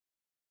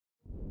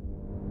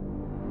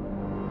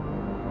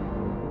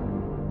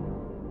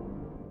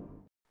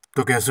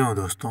तो कैसे हो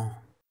दोस्तों?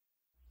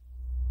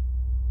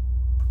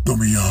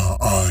 तुम यहाँ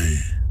आए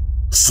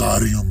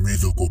सारी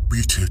उम्मीदों को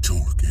पीछे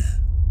छोड़ के।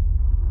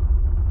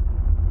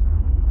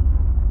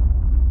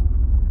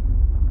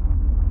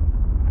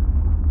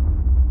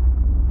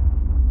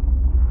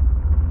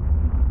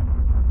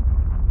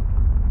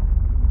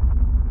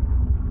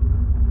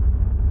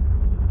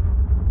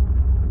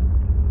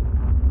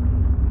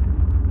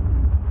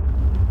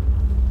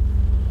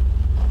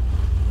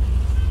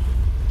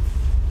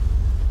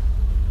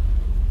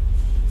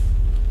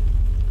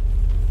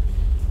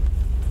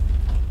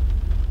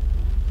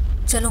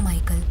 चलो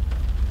माइकल,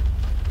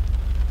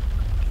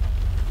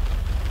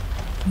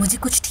 मुझे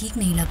कुछ ठीक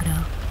नहीं लग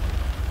रहा।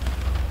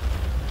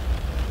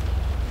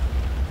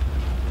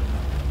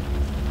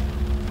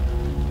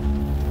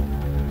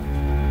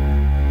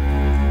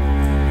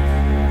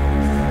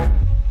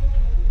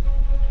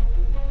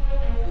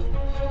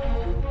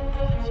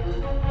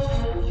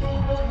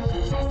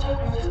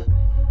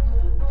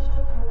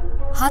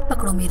 हाथ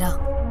पकड़ो मेरा।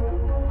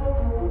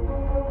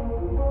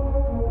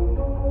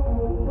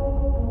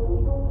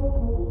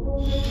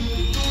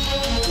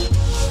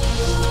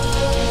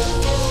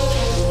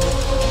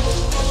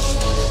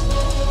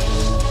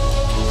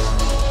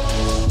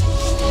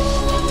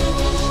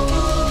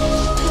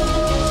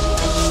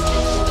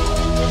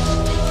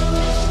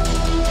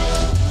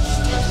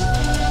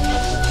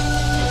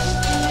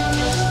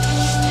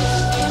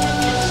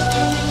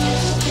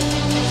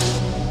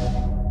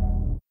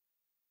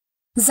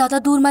 ज्यादा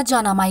दूर मत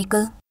जाना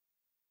Michael.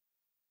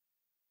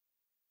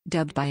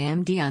 Dubbed by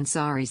MD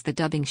Ansari's The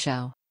Dubbing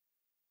Show.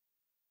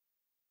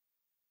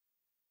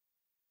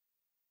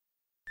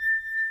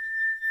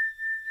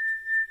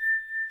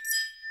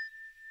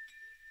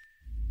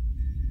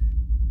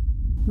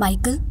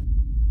 Michael,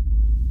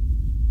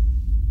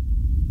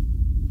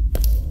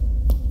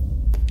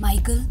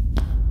 Michael,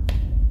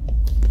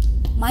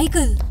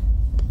 Michael,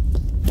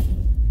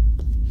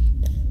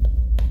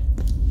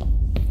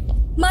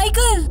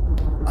 Michael.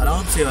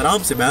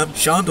 आराम से मैम,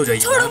 शांत हो जाइए।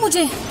 छोड़ो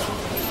मुझे।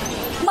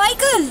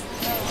 माइकल,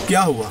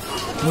 क्या हुआ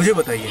मुझे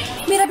बताइए।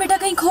 मेरा बेटा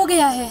कहीं खो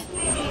गया है।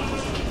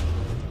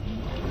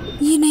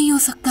 ये नहीं हो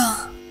सकता।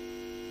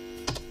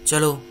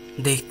 चलो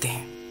देखते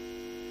हैं।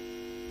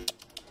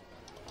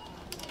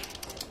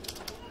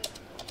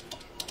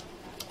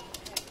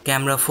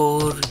 कैमरा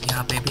 4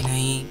 यहाँ पे भी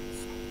नहीं,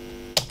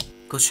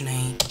 कुछ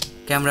नहीं।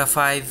 कैमरा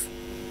 5,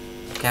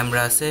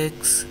 कैमरा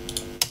 6,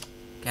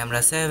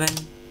 कैमरा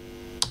 7,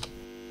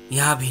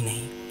 यहाँ भी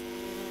नहीं,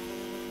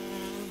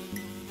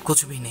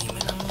 कुछ भी नहीं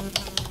मिला।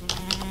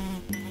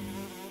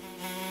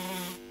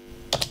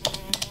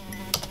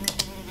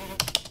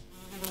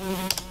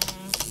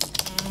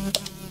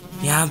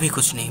 यहाँ भी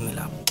कुछ नहीं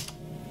मिला।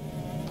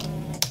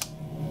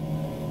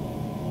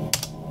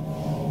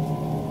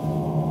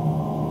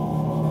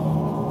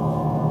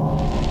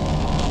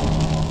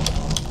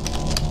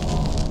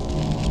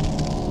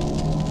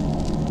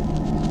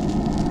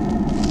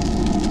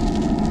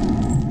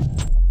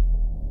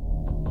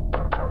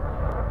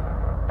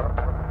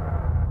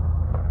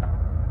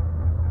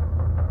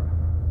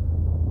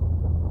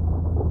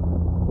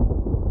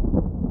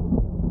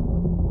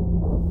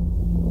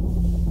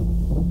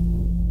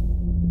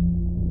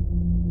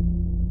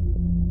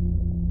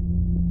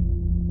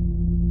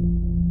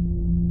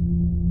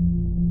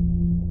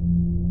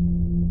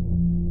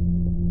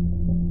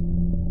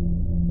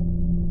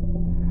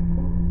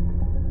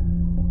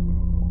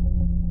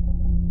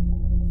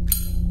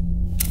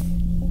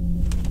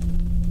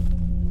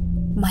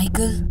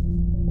 माइकल,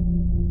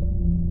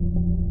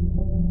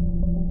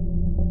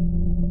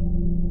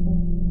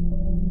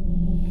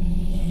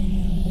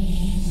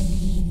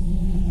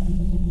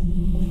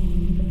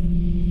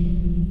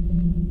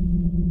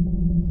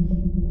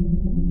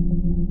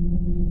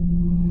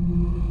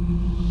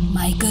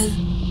 माइकल,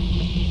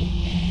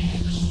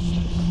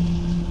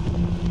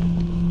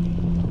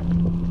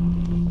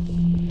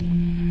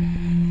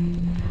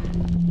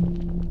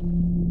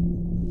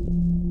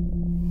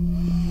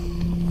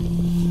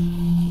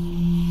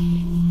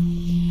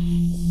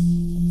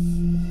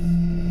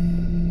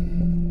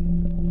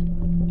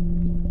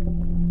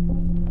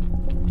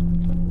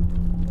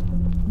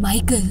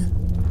 माइकल,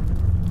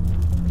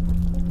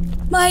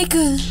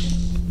 माइकल,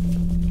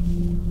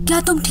 क्या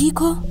तुम ठीक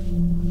हो?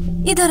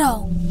 इधर आओ।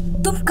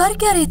 तुम कर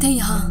क्या रहे थे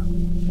यहाँ?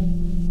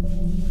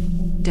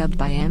 Dubbed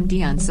by MD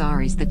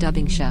Ansari's The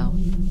Dubbing Show.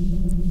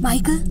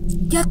 Michael,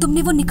 क्या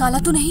तुमने वो निकाला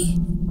तो नहीं?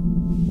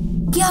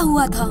 क्या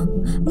हुआ था?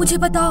 मुझे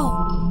बताओ।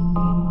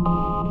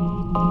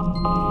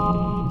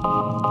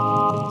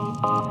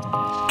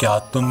 क्या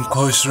तुम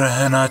खुश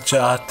रहना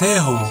चाहते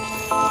हो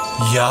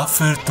या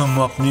फिर तुम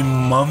अपनी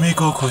मम्मी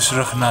को खुश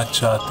रखना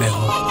चाहते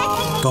हो?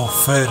 तो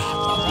फिर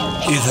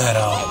इधर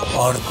आओ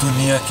और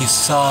दुनिया की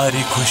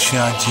सारी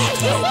खुशियां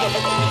जीत लो।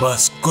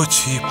 बस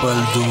कुछ ही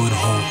पल दूर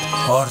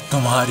हो और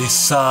तुम्हारी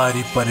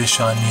सारी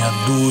परेशानियां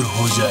दूर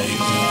हो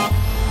जाएगी।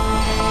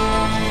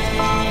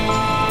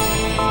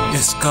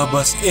 इसका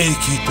बस एक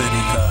ही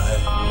तरीका है,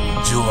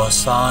 जो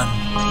आसान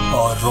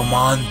और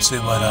रोमांच से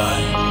भरा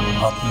है।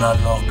 अपना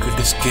लॉकेट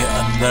इसके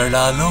अंदर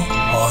डालो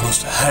और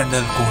उस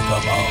हैंडल को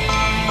दबाओ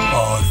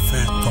और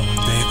फिर तुम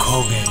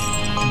देखोगे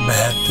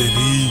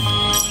बेहतरीन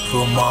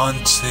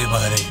रोमांच से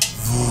भरे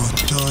वो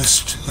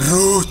दुष्ट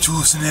रूह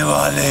चूसने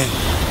वाले।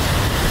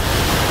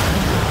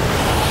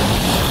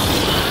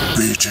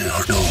 पीछे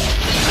हटो।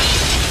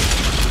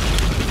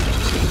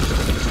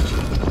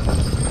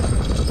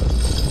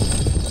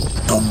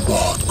 तुम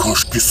बहुत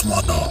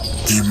खुशकिस्मत हो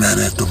कि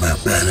मैंने तुम्हें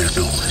पहले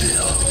ढूंढ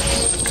लिया।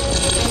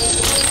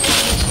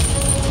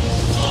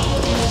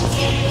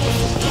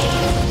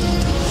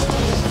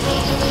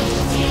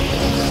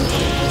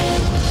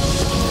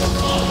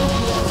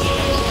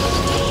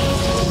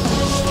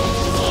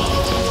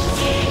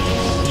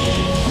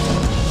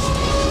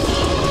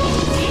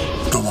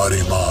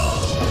 तुम्हारी माँ,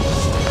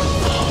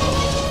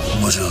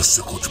 मुझे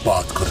उससे कुछ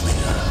बात करनी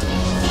है।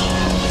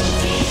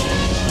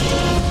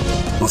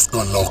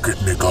 उसका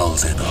लॉकेट निकाल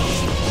देना।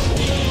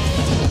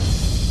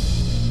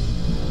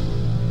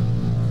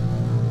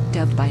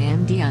 Dubbed by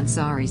MD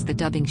Ansari's The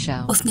Dubbing Show.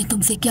 उसने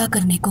तुमसे क्या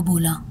करने को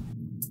बोला?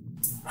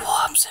 वो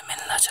आपसे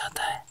मिलना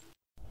चाहता है।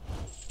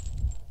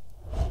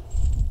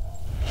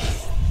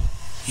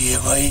 ये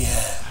वही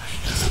है,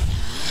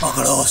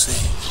 पकड़ो उसे,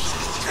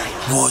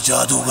 वो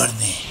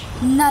जादूगरनी।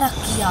 नरक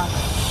किया,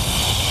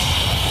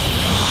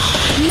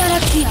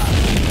 नरक किया।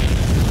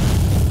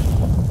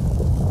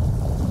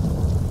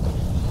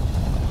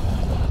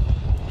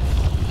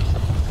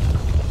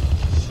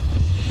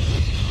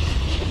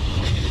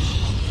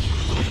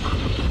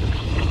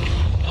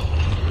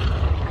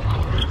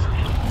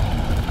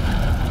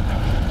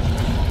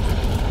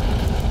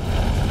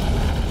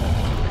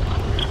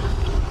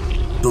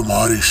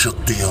 तुम्हारी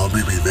शक्तियां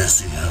अभी भी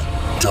वैसी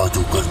हैं,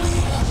 जादू करनी।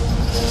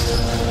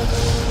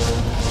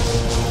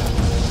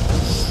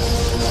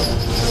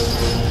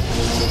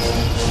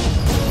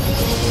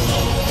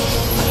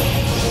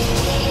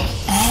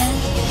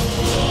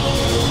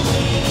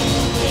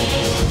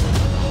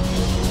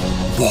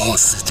 बहुत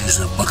सी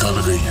चीजें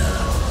बदल गई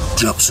हैं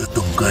जब से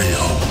तुम गए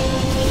हो।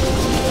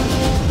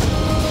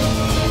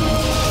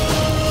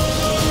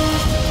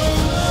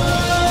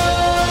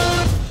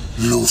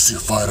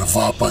 लूसीफर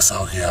वापस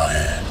आ गया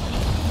है।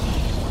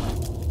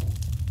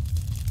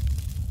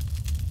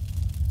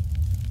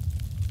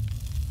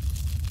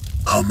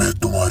 हमें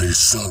तुम्हारी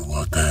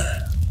जरूरत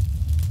है।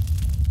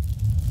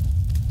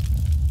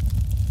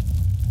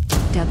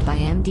 Dubbed by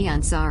MD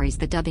Ansari's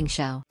The Dubbing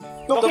Show.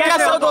 तो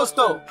कैसे हो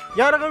दोस्तों?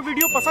 यार अगर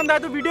वीडियो पसंद आए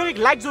तो वीडियो एक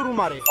लाइक जरूर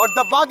मारे और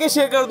दबा के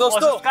शेयर करो दोस्तों।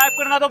 सब्सक्राइब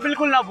करना तो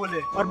बिल्कुल ना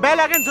भूले और बेल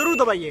आइकन जरूर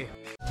दबाइए।